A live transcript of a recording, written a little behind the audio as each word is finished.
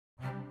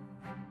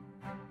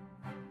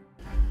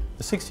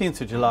The 16th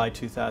of July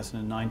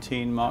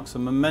 2019 marks a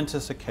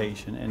momentous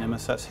occasion in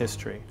Inmarsat's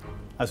history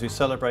as we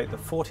celebrate the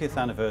 40th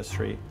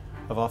anniversary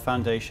of our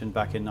foundation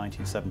back in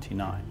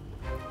 1979.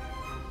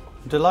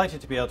 I'm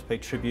delighted to be able to pay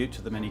tribute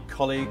to the many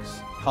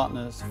colleagues,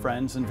 partners,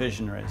 friends and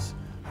visionaries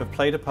who have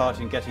played a part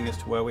in getting us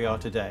to where we are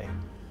today,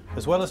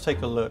 as well as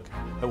take a look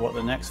at what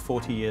the next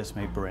 40 years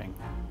may bring.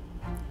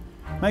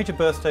 Major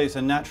birthdays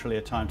are naturally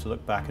a time to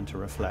look back and to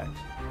reflect.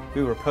 If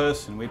we were a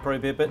person, we'd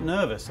probably be a bit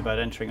nervous about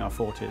entering our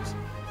 40s.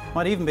 It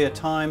might even be a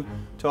time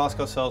to ask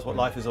ourselves what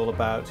life is all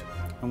about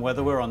and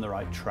whether we're on the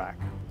right track.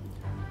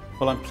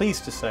 Well, I'm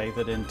pleased to say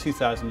that in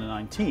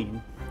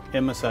 2019,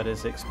 Inmarsat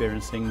is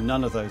experiencing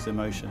none of those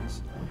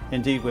emotions.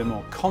 Indeed, we're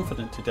more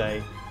confident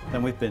today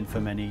than we've been for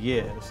many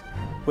years.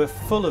 We're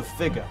full of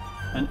vigour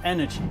and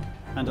energy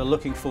and are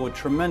looking forward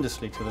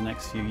tremendously to the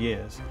next few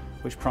years,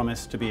 which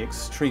promise to be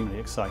extremely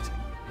exciting.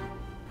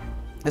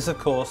 This, of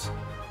course,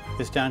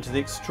 is down to the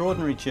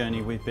extraordinary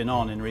journey we've been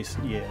on in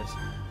recent years,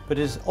 but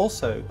it is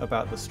also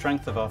about the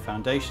strength of our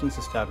foundations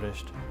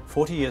established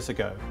 40 years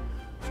ago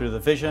through the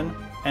vision,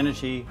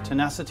 energy,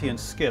 tenacity and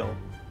skill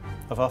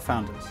of our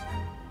founders.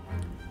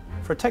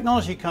 For a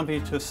technology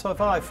company to have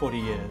survived 40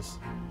 years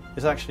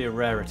is actually a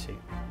rarity.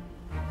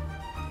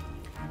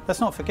 Let's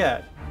not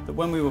forget that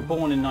when we were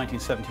born in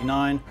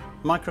 1979,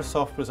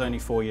 Microsoft was only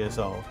 4 years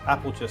old,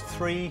 Apple just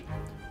 3,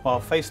 while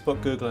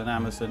Facebook, Google and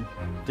Amazon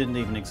didn't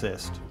even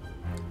exist.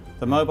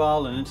 The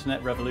mobile and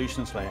internet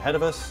revolutions lay ahead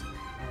of us,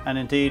 and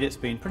indeed it's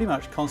been pretty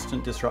much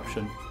constant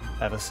disruption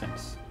ever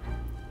since.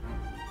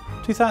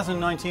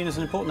 2019 is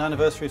an important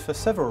anniversary for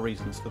several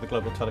reasons for the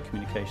global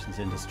telecommunications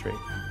industry.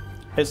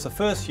 It's the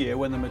first year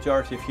when the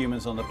majority of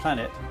humans on the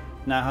planet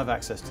now have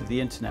access to the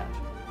internet.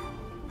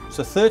 It's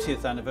the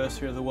 30th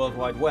anniversary of the World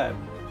Wide Web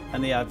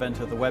and the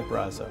advent of the web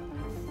browser.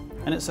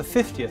 And it's the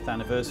 50th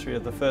anniversary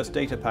of the first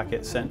data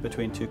packet sent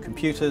between two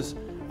computers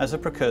as a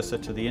precursor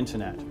to the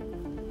internet.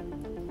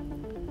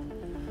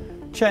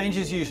 Change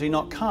is usually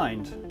not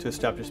kind to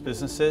established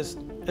businesses,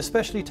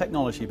 especially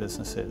technology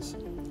businesses.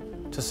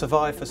 To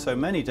survive for so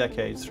many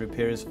decades through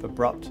periods of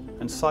abrupt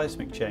and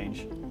seismic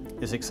change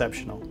is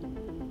exceptional.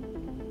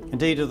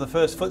 Indeed, of the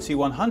first FTSE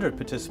 100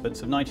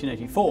 participants of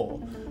 1984,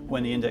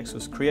 when the index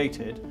was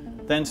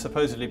created, then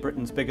supposedly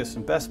Britain's biggest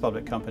and best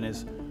public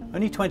companies,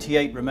 only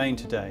 28 remain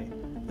today,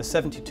 a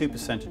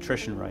 72%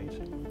 attrition rate.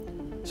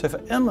 So for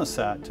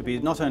Inmarsat to be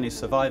not only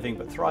surviving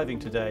but thriving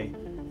today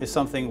is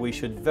something we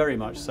should very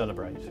much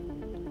celebrate.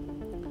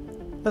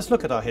 Let's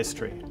look at our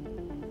history.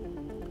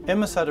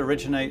 Inmarsat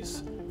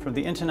originates from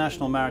the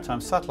International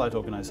Maritime Satellite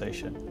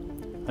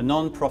Organization, a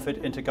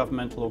non-profit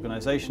intergovernmental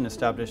organization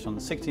established on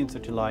the 16th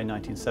of July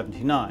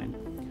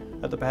 1979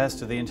 at the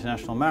behest of the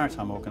International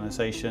Maritime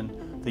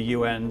Organization, the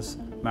UN's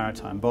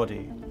maritime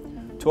body,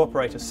 to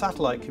operate a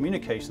satellite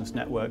communications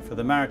network for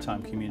the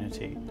maritime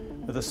community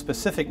with a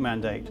specific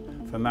mandate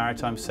for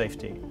maritime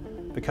safety,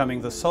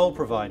 becoming the sole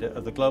provider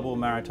of the Global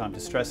Maritime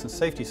Distress and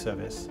Safety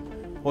Service,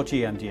 or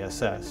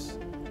GMDSS.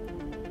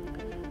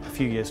 A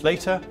few years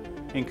later,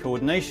 in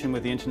coordination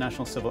with the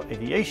International Civil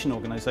Aviation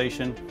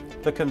Organization,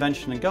 the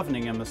convention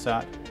governing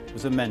Inmarsat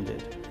was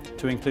amended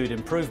to include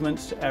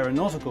improvements to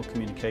aeronautical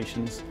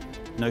communications,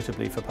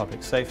 notably for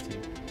public safety.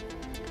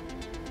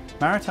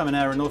 Maritime and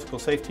aeronautical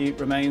safety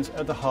remains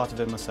at the heart of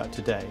Inmarsat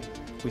today.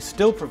 We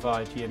still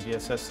provide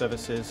GMDSS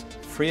services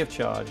free of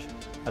charge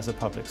as a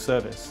public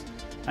service,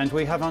 and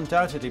we have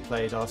undoubtedly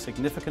played our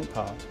significant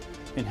part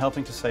in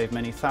helping to save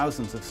many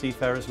thousands of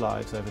seafarers'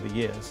 lives over the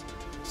years,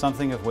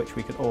 something of which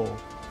we can all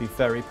be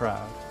very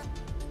proud.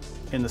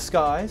 In the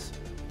skies,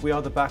 we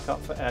are the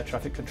backup for air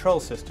traffic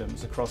control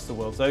systems across the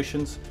world's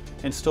oceans,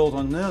 installed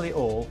on nearly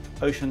all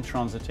ocean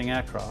transiting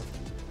aircraft.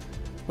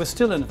 We're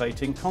still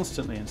innovating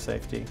constantly in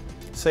safety.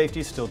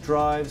 Safety still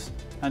drives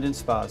and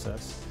inspires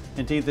us.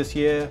 Indeed, this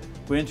year,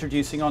 we're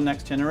introducing our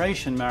next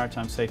generation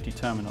maritime safety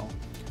terminal.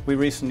 We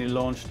recently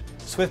launched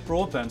Swift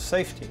Broadband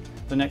Safety,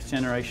 the next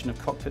generation of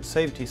cockpit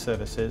safety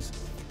services,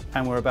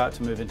 and we're about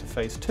to move into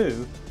phase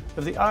 2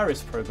 of the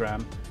IRIS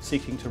program,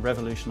 seeking to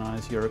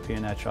revolutionize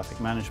European air traffic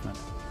management.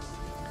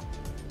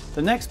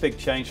 The next big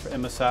change for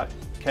Inmarsat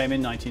came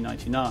in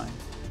 1999,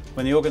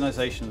 when the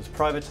organization was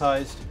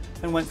privatized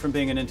and went from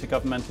being an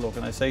intergovernmental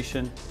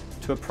organization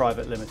to a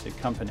private limited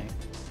company.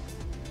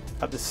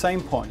 At the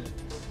same point,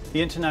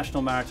 the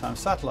International Maritime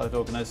Satellite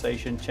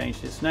Organization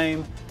changed its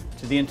name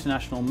to the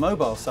International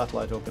Mobile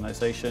Satellite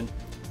Organization,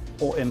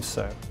 or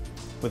IMSO,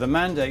 with a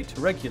mandate to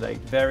regulate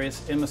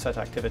various Inmarsat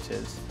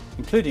activities,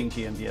 including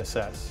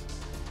GMDSS,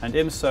 and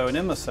IMSO and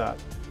Inmarsat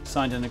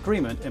signed an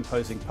agreement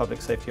imposing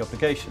public safety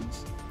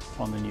obligations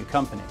on the new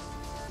company.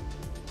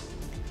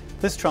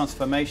 This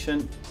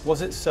transformation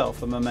was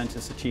itself a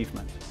momentous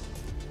achievement.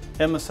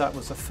 Inmarsat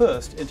was the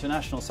first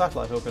international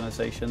satellite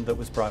organization that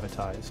was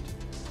privatized.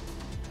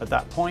 At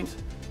that point,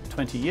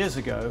 20 years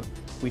ago,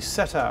 we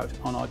set out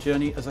on our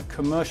journey as a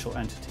commercial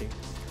entity,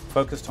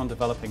 focused on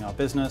developing our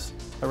business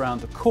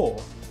around the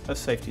core of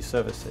safety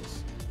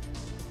services.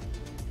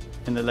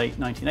 In the late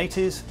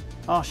 1980s,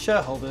 our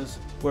shareholders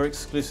were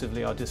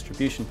exclusively our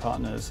distribution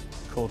partners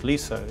called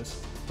LESOs,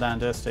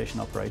 Land Earth Station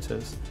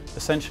Operators,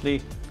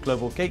 essentially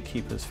global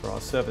gatekeepers for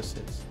our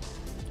services.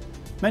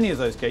 Many of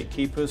those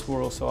gatekeepers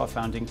were also our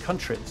founding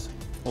countries,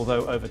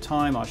 although over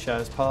time our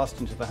shares passed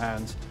into the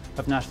hands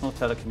of national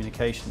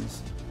telecommunications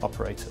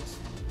operators.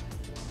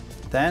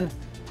 Then,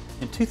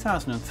 in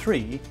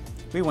 2003,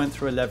 we went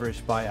through a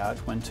leveraged buyout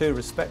when two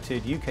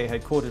respected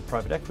UK-headquartered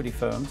private equity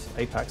firms,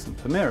 Apax and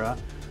Permira,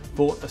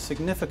 bought a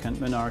significant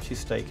minority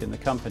stake in the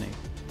company.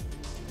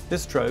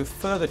 This drove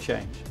further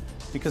change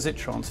because it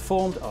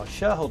transformed our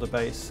shareholder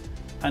base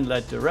and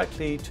led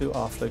directly to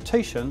our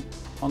flotation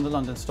on the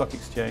London Stock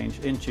Exchange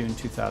in June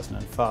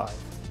 2005.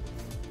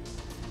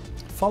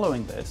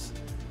 Following this,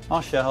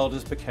 our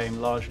shareholders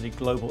became largely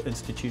global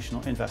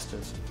institutional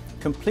investors,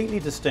 completely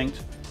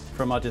distinct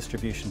from our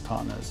distribution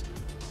partners,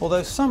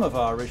 although some of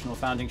our original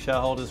founding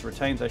shareholders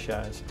retained their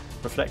shares,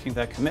 reflecting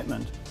their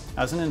commitment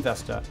as an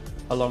investor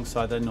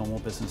alongside their normal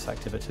business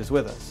activities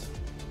with us.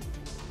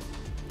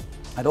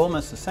 At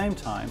almost the same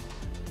time,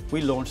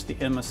 we launched the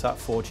Inmarsat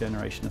 4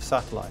 generation of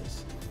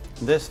satellites.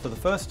 This, for the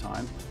first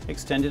time,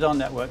 extended our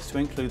networks to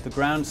include the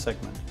ground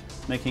segment,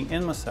 making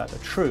Inmarsat a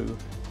true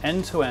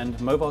end-to-end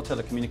mobile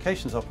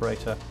telecommunications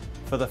operator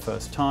for the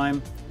first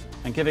time,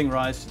 and giving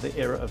rise to the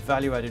era of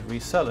value-added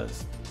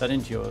resellers that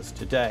endures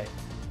today.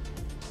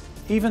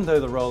 Even though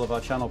the role of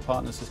our channel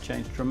partners has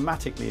changed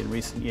dramatically in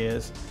recent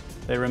years,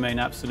 they remain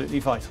absolutely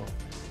vital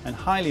and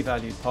highly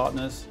valued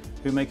partners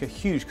who make a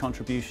huge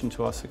contribution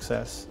to our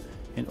success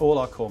in all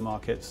our core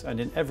markets and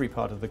in every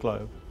part of the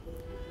globe.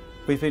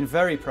 We've been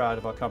very proud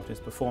of our company's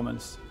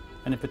performance,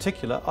 and in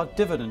particular our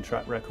dividend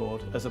track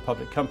record as a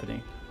public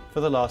company for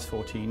the last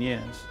 14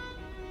 years.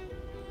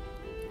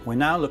 We're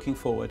now looking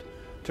forward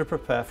to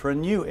prepare for a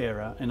new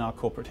era in our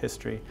corporate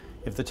history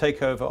if the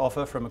takeover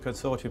offer from a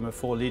consortium of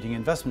 4 leading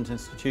investment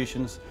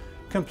institutions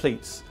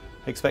completes,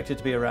 expected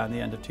to be around the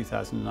end of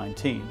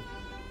 2019.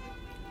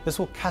 This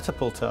will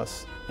catapult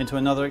us into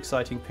another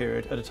exciting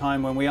period at a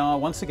time when we are,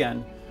 once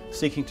again,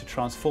 seeking to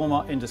transform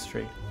our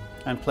industry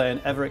and play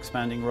an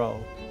ever-expanding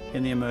role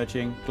in the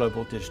emerging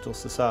global digital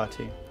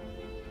society.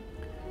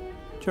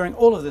 During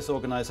all of this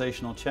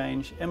organisational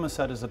change,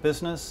 Inmarsat as a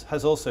business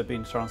has also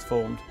been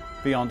transformed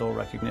beyond all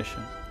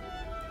recognition.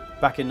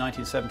 Back in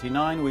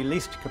 1979, we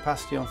leased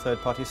capacity on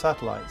third-party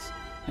satellites.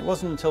 It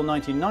wasn't until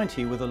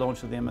 1990, with the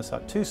launch of the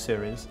Inmarsat 2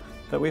 series,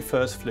 that we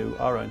first flew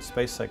our own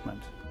space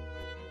segment.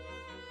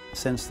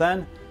 Since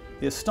then,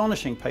 the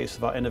astonishing pace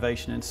of our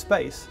innovation in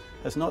space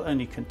has not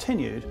only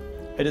continued,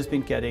 it has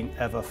been getting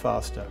ever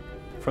faster.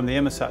 From the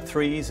Inmarsat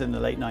 3s in the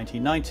late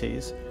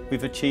 1990s,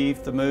 we've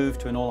achieved the move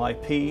to an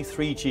all-IP,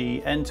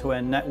 3G,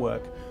 end-to-end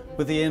network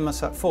with the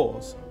Inmarsat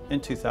 4s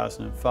in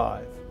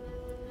 2005.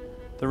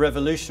 The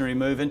revolutionary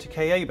move into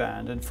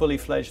Ka-band and fully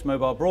fledged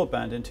mobile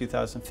broadband in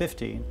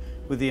 2015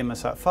 with the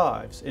Inmarsat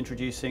 5s,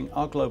 introducing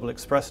our Global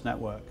Express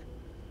network.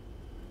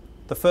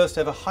 The first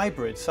ever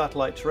hybrid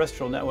satellite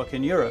terrestrial network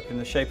in Europe in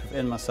the shape of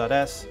Inmarsat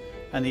S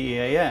and the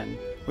EAN,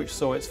 which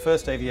saw its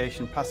first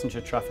aviation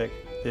passenger traffic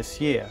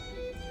this year.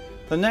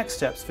 The next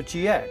steps for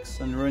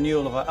GX and the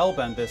renewal of our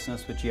L-band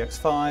business with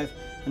GX5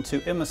 and 2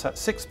 Inmarsat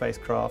 6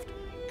 spacecraft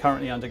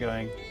currently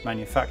undergoing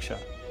manufacture.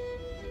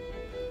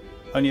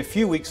 Only a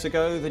few weeks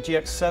ago, the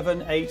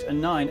GX7, 8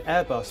 and 9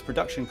 Airbus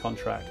production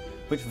contract,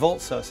 which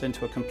vaults us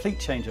into a complete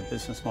change of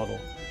business model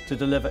to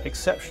deliver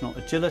exceptional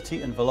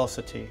agility and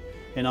velocity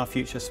in our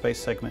future space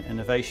segment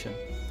innovation.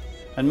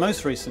 And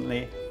most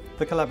recently,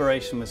 the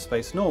collaboration with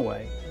Space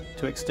Norway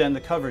to extend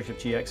the coverage of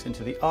GX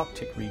into the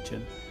Arctic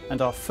region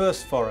and our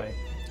first foray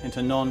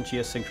into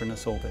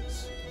non-geosynchronous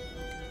orbits.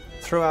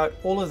 Throughout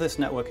all of this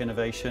network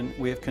innovation,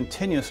 we have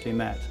continuously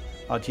met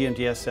our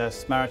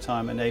GMDSS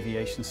maritime and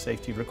aviation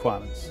safety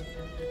requirements.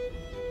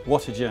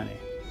 What a journey.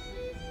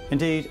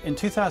 Indeed, in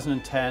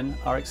 2010,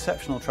 our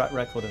exceptional track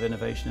record of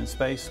innovation in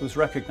space was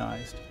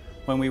recognized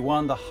when we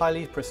won the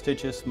highly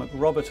prestigious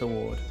McRobert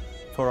Award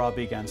for our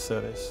BGAN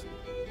service.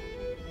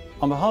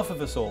 On behalf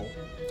of us all,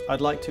 I'd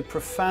like to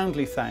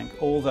profoundly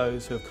thank all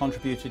those who have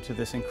contributed to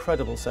this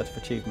incredible set of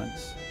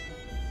achievements.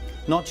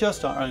 Not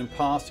just our own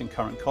past and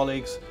current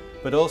colleagues,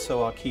 but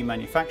also our key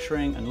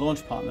manufacturing and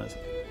launch partners,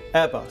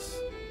 Airbus,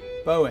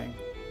 Boeing,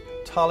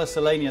 Thales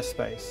Alenia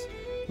Space,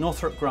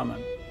 Northrop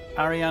Grumman,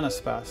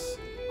 Arianespace,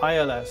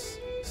 ILS,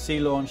 Sea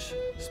Launch,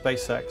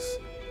 SpaceX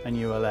and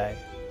ULA.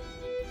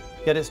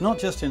 Yet it's not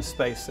just in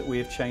space that we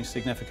have changed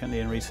significantly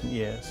in recent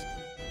years.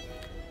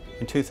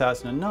 In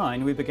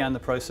 2009, we began the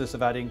process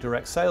of adding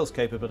direct sales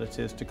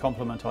capabilities to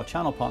complement our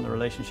channel partner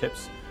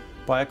relationships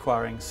by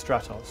acquiring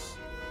Stratos.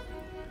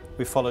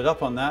 We followed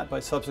up on that by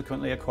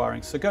subsequently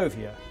acquiring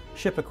Segovia,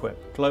 ShipEquip,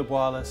 Globe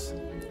Wireless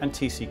and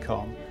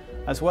TCCom,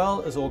 as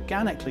well as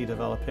organically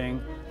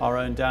developing our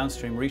own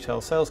downstream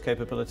retail sales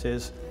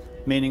capabilities,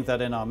 meaning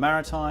that in our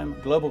maritime,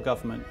 global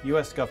government,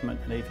 US government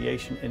and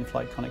aviation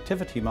in-flight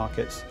connectivity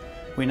markets,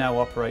 we now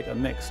operate a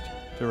mixed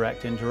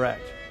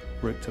direct-indirect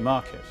route to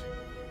market.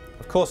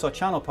 Of course, our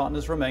channel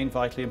partners remain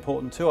vitally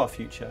important to our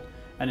future,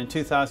 and in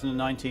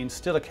 2019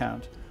 still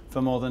account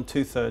for more than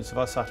 2/3 of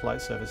our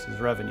satellite services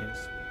revenues.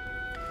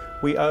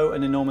 We owe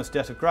an enormous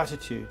debt of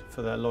gratitude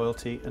for their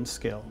loyalty and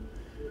skill.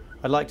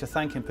 I'd like to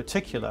thank in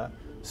particular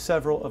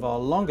several of our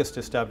longest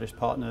established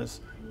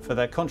partners for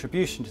their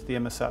contribution to the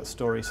Inmarsat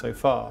story so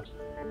far,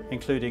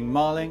 including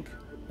Marlink,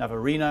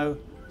 Navarino,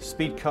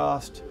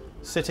 Speedcast,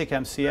 CITIC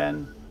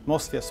MCN,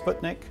 Moskva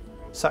Sputnik,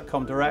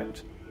 Satcom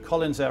Direct,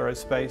 Collins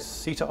Aerospace,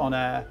 CETA On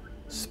Air,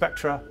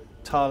 Spectra,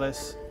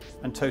 Thales,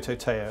 and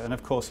Tototeo, and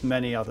of course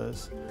many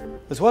others,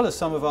 as well as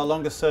some of our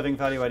longest serving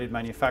value-added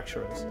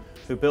manufacturers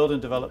who build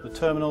and develop the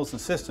terminals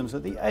and systems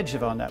at the edge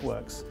of our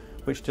networks,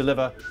 which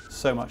deliver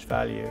so much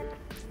value,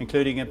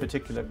 including in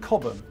particular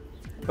Cobham,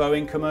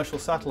 Boeing Commercial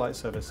Satellite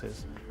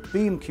Services,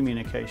 Beam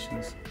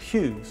Communications,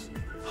 Hughes,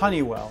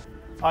 Honeywell,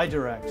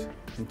 iDirect,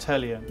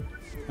 Intellian,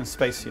 and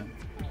Spacian.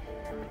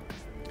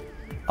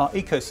 Our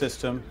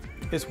ecosystem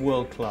is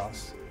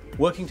world-class,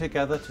 working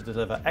together to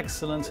deliver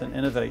excellence and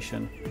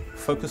innovation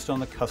focused on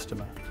the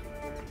customer.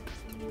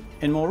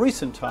 In more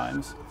recent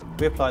times,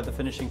 we applied the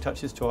finishing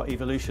touches to our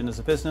evolution as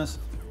a business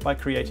by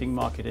creating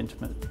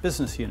market-intimate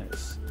business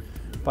units,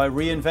 by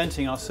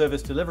reinventing our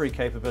service delivery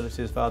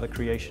capabilities via the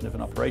creation of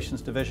an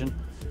operations division,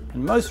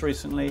 and most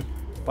recently,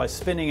 by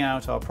spinning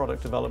out our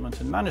product development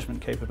and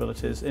management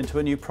capabilities into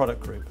a new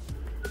product group,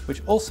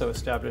 which also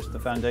established the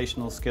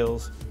foundational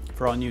skills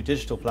for our new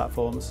digital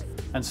platforms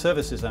and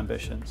services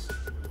ambitions.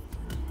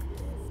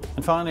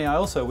 And finally, I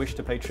also wish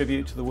to pay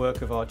tribute to the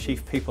work of our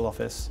Chief People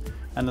Office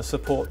and the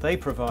support they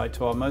provide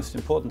to our most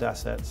important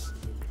assets,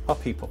 our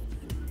people.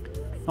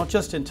 Not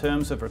just in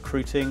terms of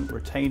recruiting,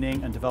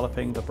 retaining and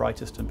developing the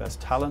brightest and best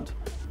talent,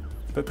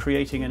 but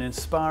creating an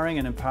inspiring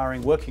and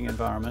empowering working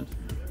environment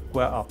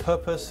where our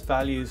purpose,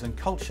 values and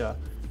culture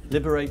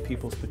liberate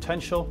people's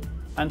potential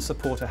and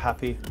support a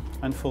happy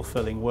and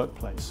fulfilling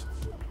workplace.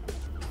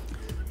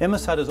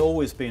 Inmarsat has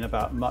always been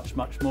about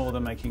much more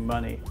than making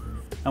money,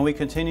 and we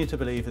continue to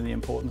believe in the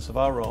importance of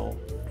our role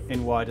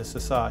in wider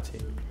society.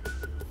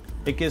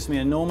 It gives me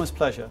enormous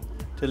pleasure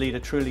to lead a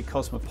truly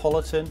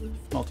cosmopolitan,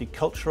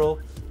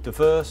 multicultural,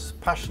 diverse,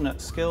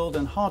 passionate, skilled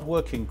and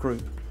hard-working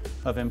group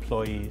of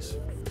employees.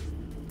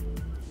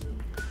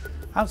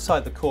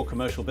 Outside the core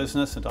commercial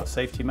business and our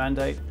safety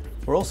mandate,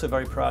 we're also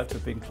very proud to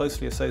have been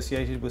closely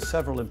associated with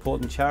several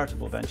important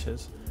charitable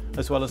ventures,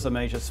 as well as a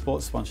major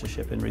sports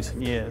sponsorship in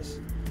recent years.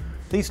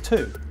 These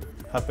too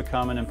have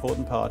become an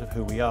important part of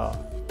who we are.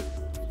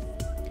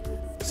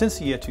 Since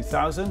the year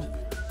 2000,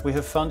 we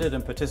have funded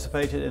and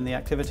participated in the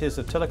activities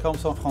of Télécoms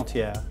Sans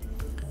Frontières,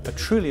 a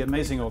truly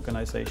amazing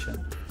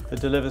organisation that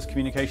delivers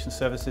communication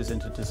services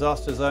into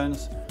disaster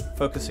zones,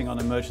 focusing on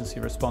emergency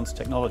response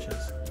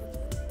technologies.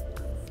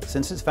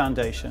 Since its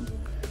foundation,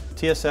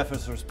 TSF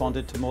has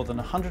responded to more than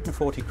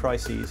 140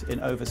 crises in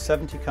over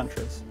 70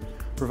 countries,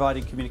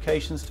 providing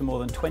communications to more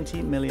than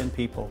 20 million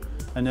people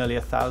and nearly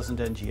 1,000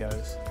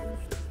 NGOs.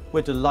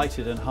 We're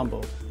delighted and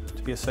humbled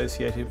to be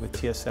associated with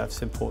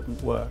TSF's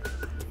important work.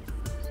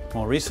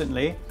 More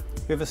recently,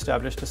 we've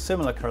established a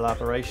similar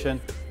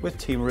collaboration with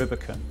Team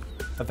Rubicon,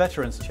 a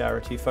veterans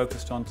charity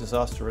focused on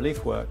disaster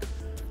relief work,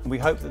 and we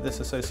hope that this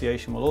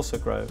association will also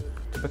grow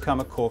to become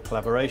a core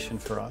collaboration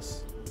for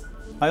us.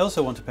 I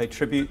also want to pay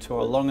tribute to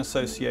our long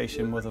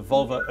association with the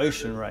Volvo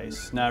Ocean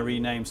Race, now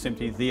renamed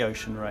simply the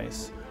Ocean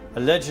Race, a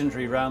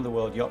legendary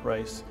round-the-world yacht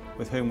race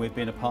with whom we've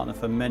been a partner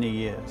for many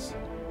years.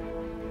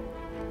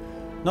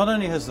 Not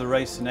only has the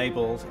race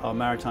enabled our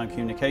maritime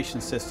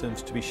communication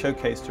systems to be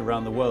showcased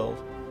around the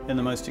world in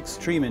the most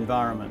extreme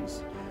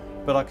environments,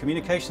 but our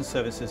communication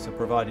services have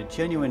provided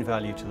genuine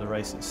value to the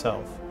race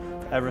itself,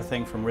 for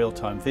everything from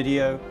real-time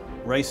video,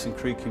 race and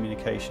crew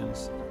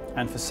communications,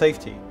 and for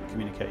safety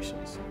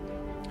communications.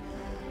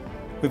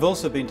 We've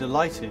also been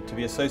delighted to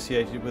be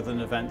associated with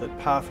an event that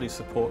powerfully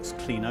supports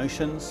clean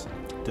oceans,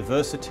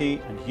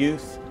 diversity and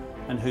youth,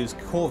 and whose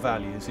core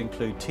values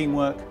include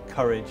teamwork,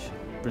 courage,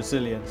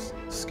 resilience,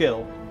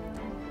 skill,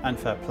 and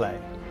fair play.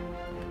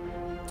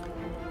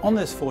 On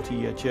this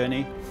 40-year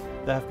journey,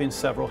 there have been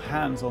several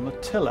hands on the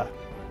tiller,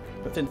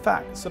 but in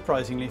fact,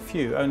 surprisingly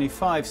few, only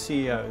 5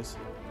 CEOs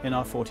in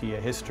our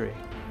 40-year history.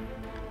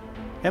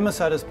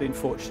 Inmarsat has been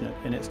fortunate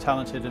in its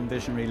talented and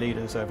visionary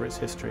leaders over its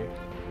history.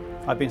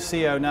 I've been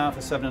CEO now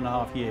for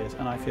 7.5 years,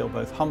 and I feel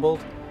both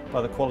humbled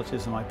by the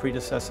qualities of my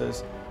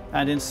predecessors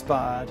and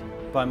inspired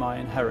by my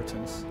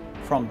inheritance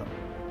from them.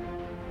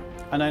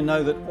 And I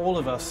know that all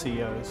of us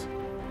CEOs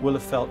will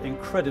have felt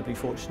incredibly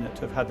fortunate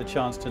to have had the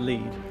chance to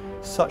lead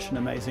such an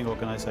amazing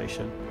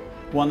organisation,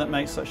 one that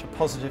makes such a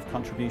positive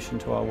contribution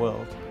to our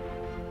world.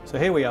 So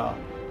here we are,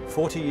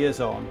 40 years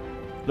on,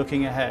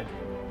 looking ahead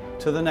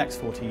to the next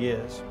 40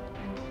 years.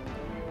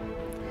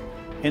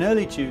 In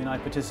early June, I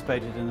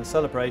participated in the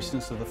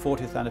celebrations of the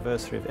 40th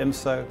anniversary of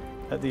IMSO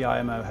at the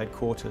IMO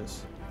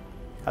headquarters.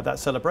 At that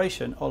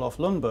celebration, Olof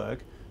Lundberg,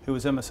 who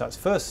was Inmarsat's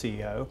first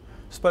CEO,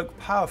 spoke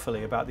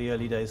powerfully about the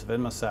early days of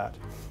Inmarsat,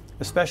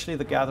 especially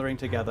the gathering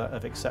together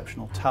of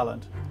exceptional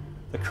talent,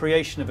 the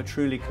creation of a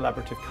truly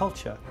collaborative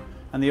culture,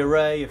 and the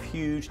array of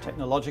huge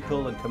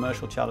technological and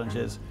commercial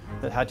challenges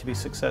that had to be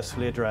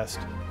successfully addressed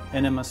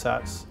in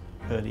Inmarsat's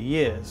early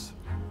years.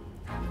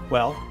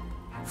 Well,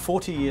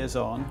 40 years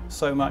on,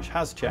 so much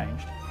has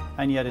changed,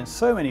 and yet in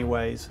so many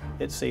ways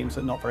it seems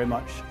that not very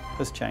much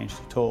has changed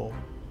at all.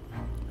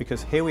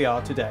 Because here we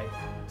are today,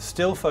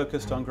 still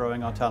focused on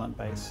growing our talent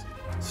base,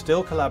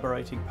 still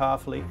collaborating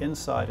powerfully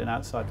inside and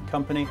outside the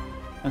company,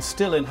 and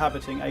still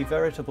inhabiting a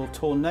veritable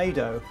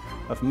tornado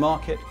of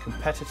market,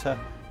 competitor,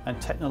 and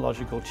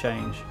technological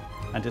change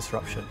and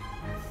disruption.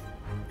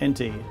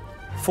 Indeed,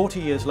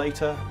 40 years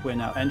later, we're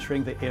now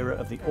entering the era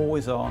of the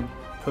always-on,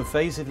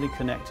 pervasively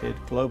connected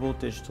global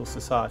digital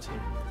society,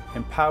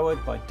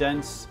 empowered by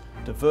dense,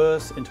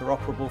 diverse,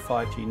 interoperable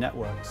 5G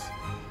networks,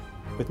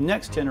 with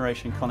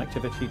next-generation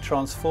connectivity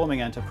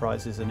transforming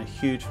enterprises in a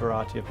huge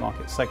variety of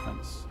market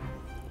segments,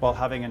 while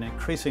having an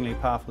increasingly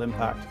powerful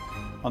impact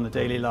on the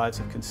daily lives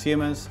of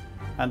consumers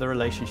and the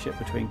relationship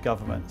between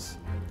governments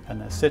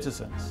and their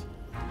citizens.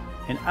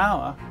 In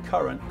our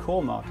current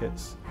core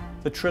markets,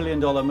 the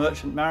trillion-dollar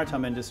merchant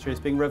maritime industry is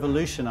being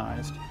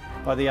revolutionized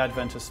by the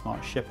advent of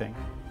smart shipping.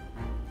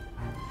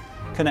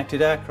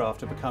 Connected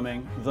aircraft are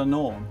becoming the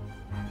norm.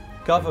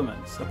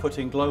 Governments are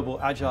putting global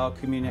agile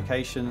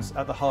communications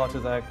at the heart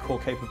of their core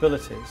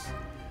capabilities,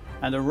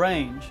 and a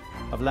range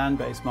of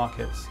land-based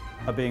markets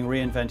are being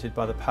reinvented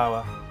by the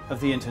power of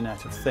the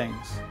Internet of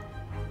Things.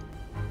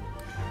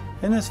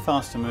 In this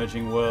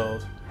fast-emerging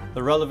world,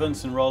 the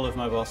relevance and role of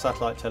mobile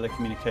satellite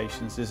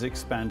telecommunications is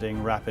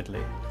expanding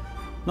rapidly,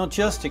 not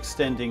just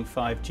extending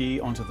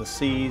 5G onto the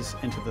seas,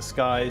 into the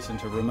skies,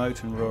 into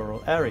remote and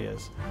rural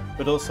areas,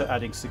 but also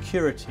adding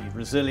security,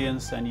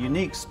 resilience, and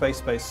unique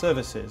space-based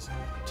services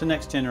to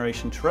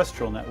next-generation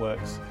terrestrial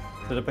networks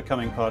that are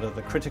becoming part of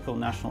the critical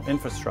national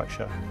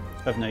infrastructure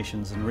of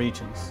nations and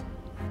regions.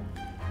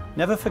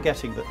 Never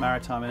forgetting that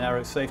maritime and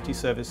aero safety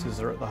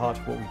services are at the heart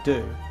of what we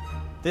do,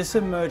 this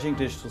emerging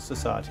digital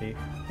society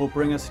will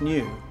bring us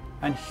new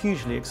and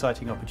hugely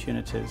exciting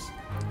opportunities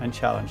and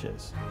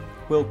challenges.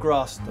 We'll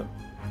grasp them,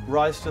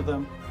 rise to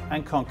them,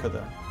 and conquer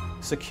them,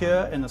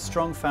 secure in the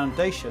strong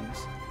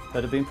foundations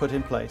that have been put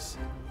in place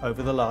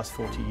over the last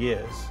 40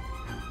 years.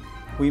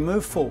 We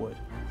move forward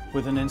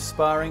with an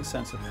inspiring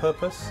sense of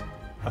purpose,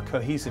 a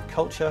cohesive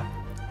culture,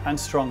 and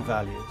strong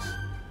values.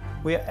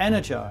 We are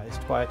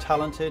energized by a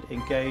talented,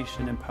 engaged,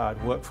 and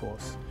empowered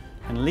workforce,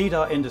 and lead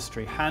our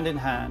industry hand in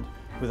hand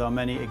with our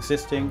many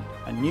existing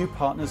and new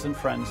partners and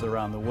friends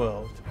around the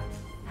world.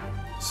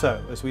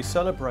 So, as we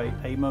celebrate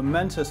a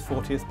momentous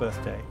 40th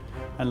birthday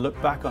and look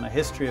back on a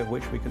history of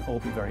which we can all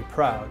be very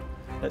proud,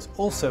 let's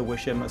also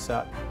wish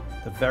Inmarsat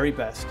the very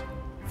best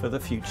for the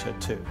future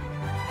too.